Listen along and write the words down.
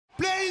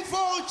playing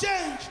for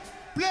change,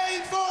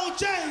 playing for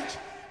change,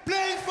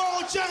 playing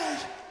for change.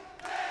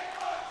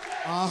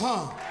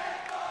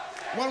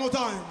 One more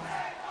time.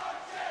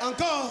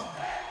 Encore.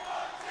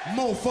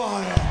 More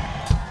fire.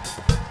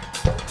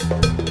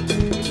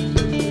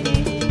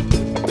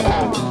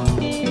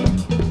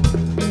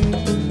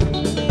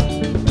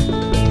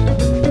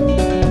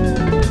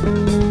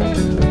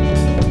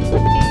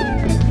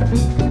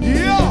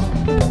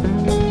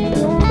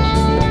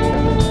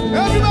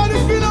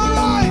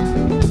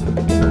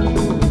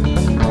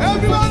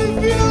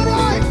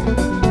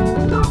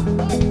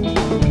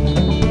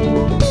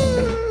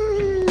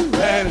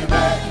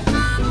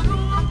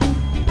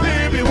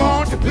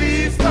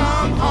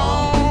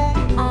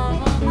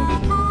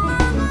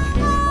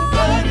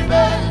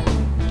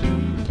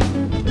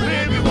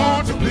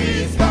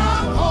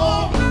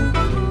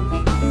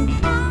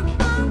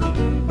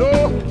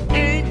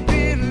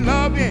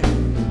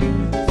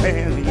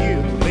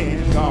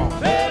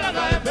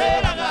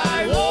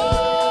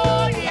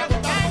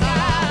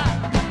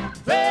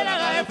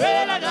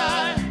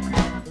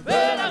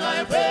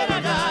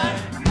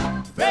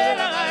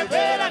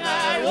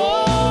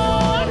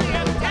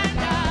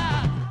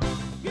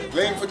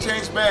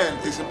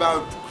 Is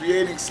about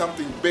creating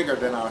something bigger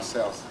than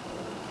ourselves.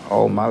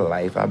 All my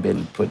life I've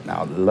been putting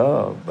out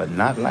love, but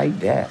not like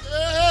that.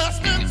 There's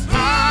been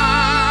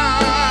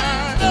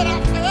time that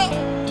I felt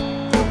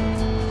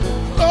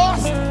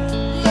lost,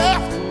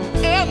 left,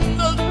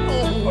 and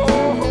alone.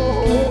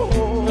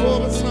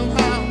 But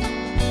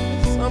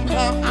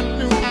somehow I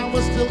knew I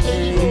was still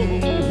able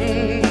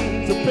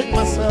to pick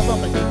myself up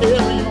and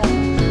carry